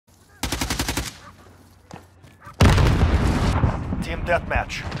Team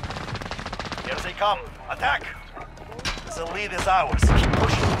deathmatch. Here they come. Attack! The lead is ours. Keep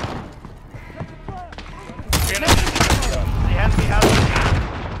pushing. The enemy has the lead.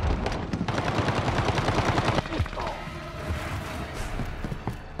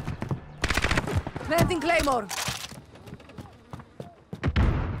 Planting Claymore.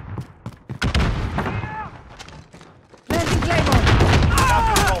 Planting Claymore.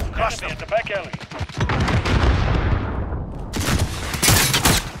 Now control. Crush them. At the back alley.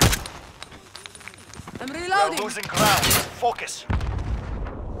 I'm We're reloading. losing ground. Focus.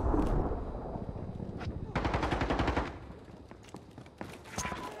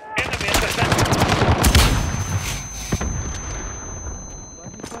 Enemy at the center.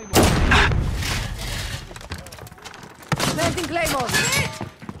 Planting Claymore.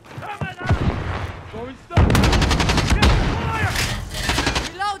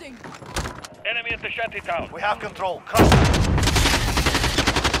 Reloading. Enemy at the shanty town. We have control. Crush them.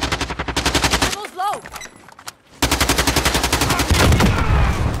 Level's low.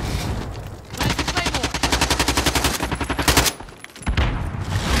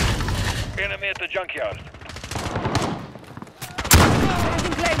 Enemy at the junkyard.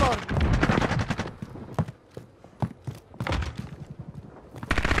 Planting Claymore.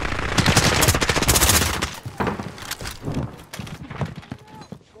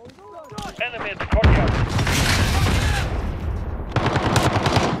 Enemy at the courtyard.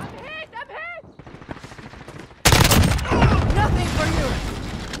 Nothing for you.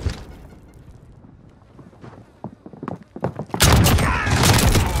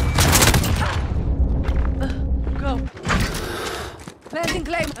 Go. Planting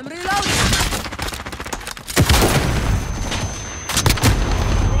Claymore. I'm reloading.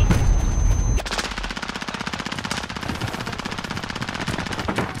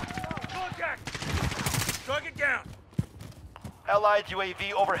 Target down. Allied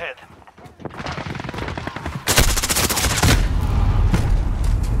UAV overhead.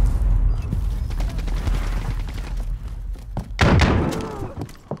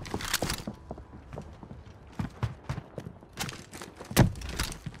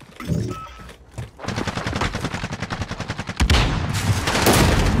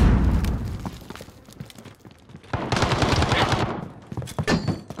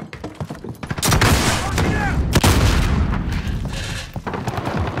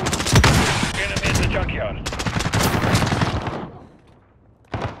 Enemy at the junkyard.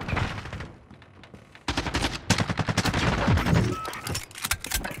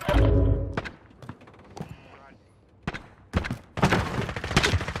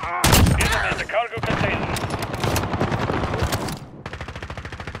 Enemy at the cargo container.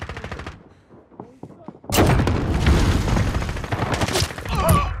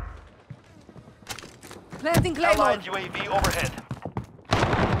 Planting Claymore. Allied UAV overhead.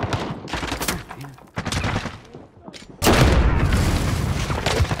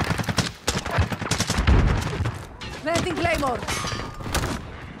 Planting Claymore.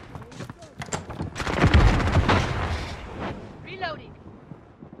 Reloading.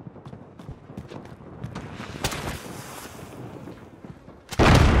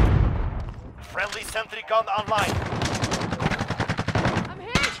 Friendly sentry gun online. I'm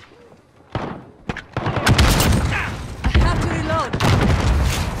hit. I have to reload.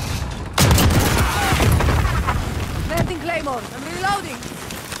 Planting Claymore. I'm reloading.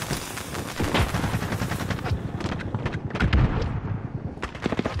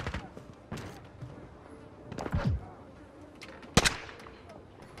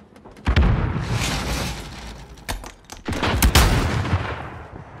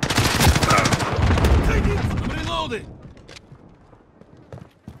 I'm reloading.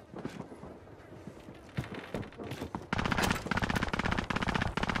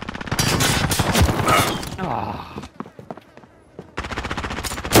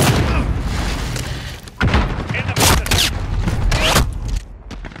 Enemy at the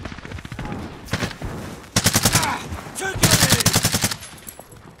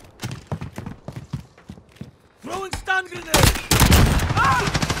Throwing stun grenade!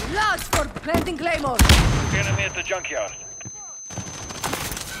 Large for planting Claymore. enemy at the junkyard.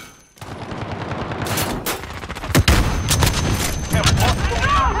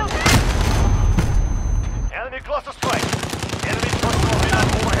 Enemy cluster strike. Enemy personal radar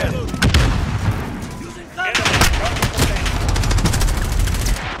overhead. Using Enemy cover! at the cargo container.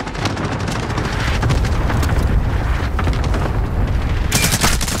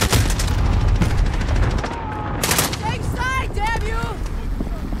 Take side, damn you!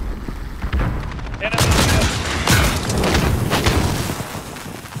 Enemy at the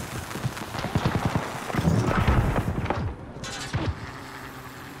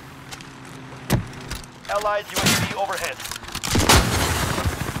Allied UAV overhead.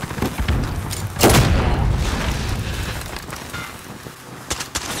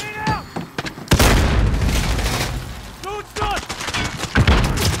 Dude's done!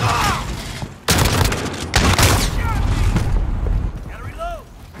 Gotta reload!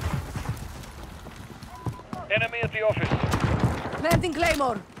 Enemy at the office. Planting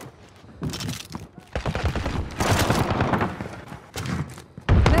Claymore.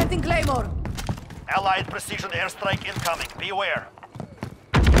 Planting Claymore. Allied precision airstrike incoming. Be aware.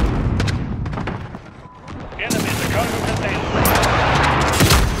 Enemy at the cargo container.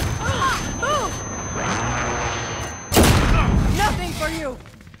 Move! Nothing for you!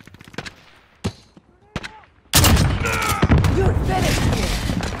 You're finished here!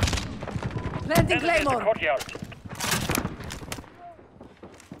 Planting Enemy at the Claymore! courtyard.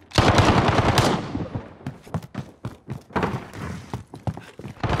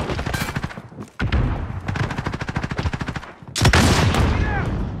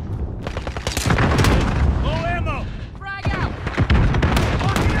 Low ammo! Frag out!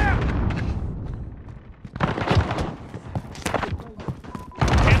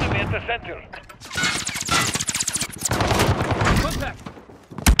 Enemy at the center. Contact!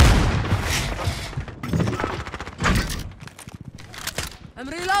 I'm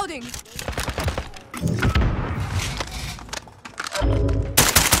reloading!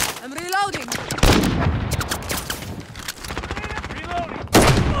 I'm reloading! Reloading!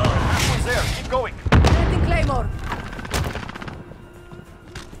 Who's there? Keep going. Planting Claymore!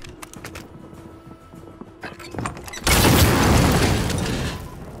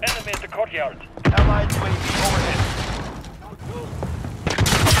 Enemy at the courtyard. Allied UAV overhead.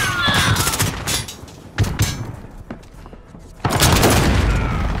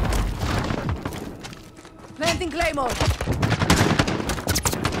 Planting Claymore!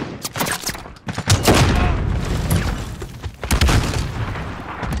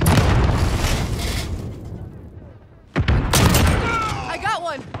 I got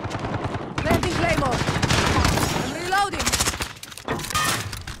one! Planting Claymore! I'm reloading!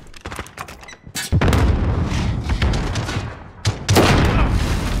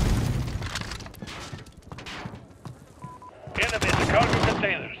 Enemy at the cargo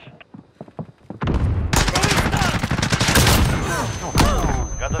containers.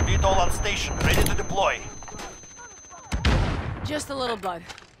 Got a VTOL on station, ready to deploy. Just a little blood.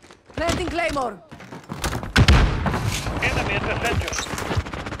 Planting Claymore! Enemy at the center.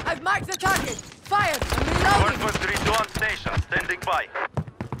 I've marked the target! Fire! I'm reloading! 132 on station, standing by.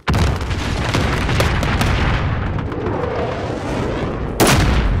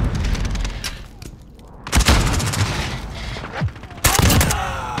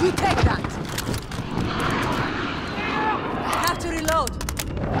 You take that! I have to reload!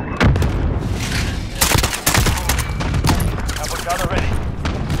 Have a gunner ready.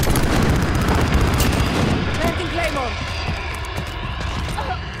 Planting Claymore!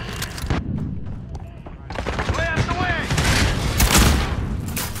 Clear the way!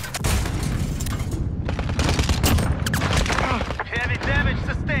 Heavy damage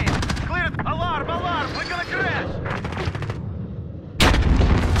sustained. Clear it. Alarm, alarm! We're gonna crash!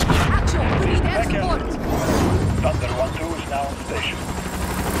 Action! We need air Second. support! Thunder 1-2 is now on station.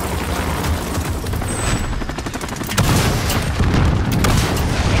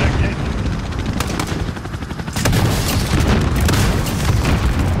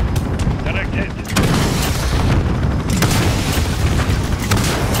 Direct hit.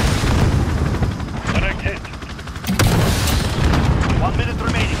 Direct hit. 1 minute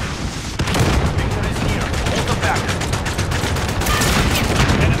remaining. Victor is near. Hold them back.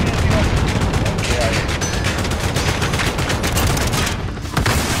 Enemy in the office. Okay.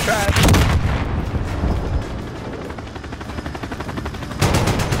 Trash.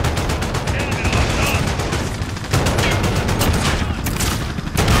 Enemy locked on.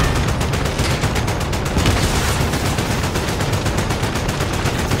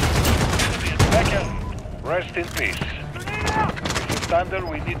 Enemy at second. Rest in peace. This is Thunder.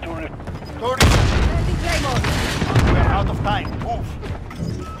 We need to 30. Planting Claymore! We're out of time. Move.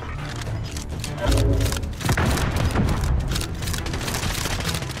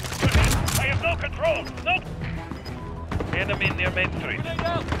 I have no control. No. Enemy near Main Street.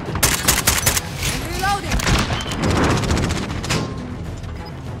 I'm reloading!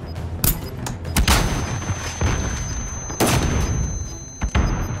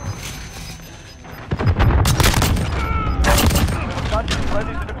 Gunner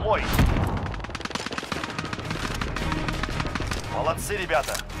ready to deploy. Молодцы,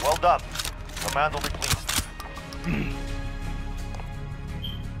 ребята. Well done. Command will be pleased.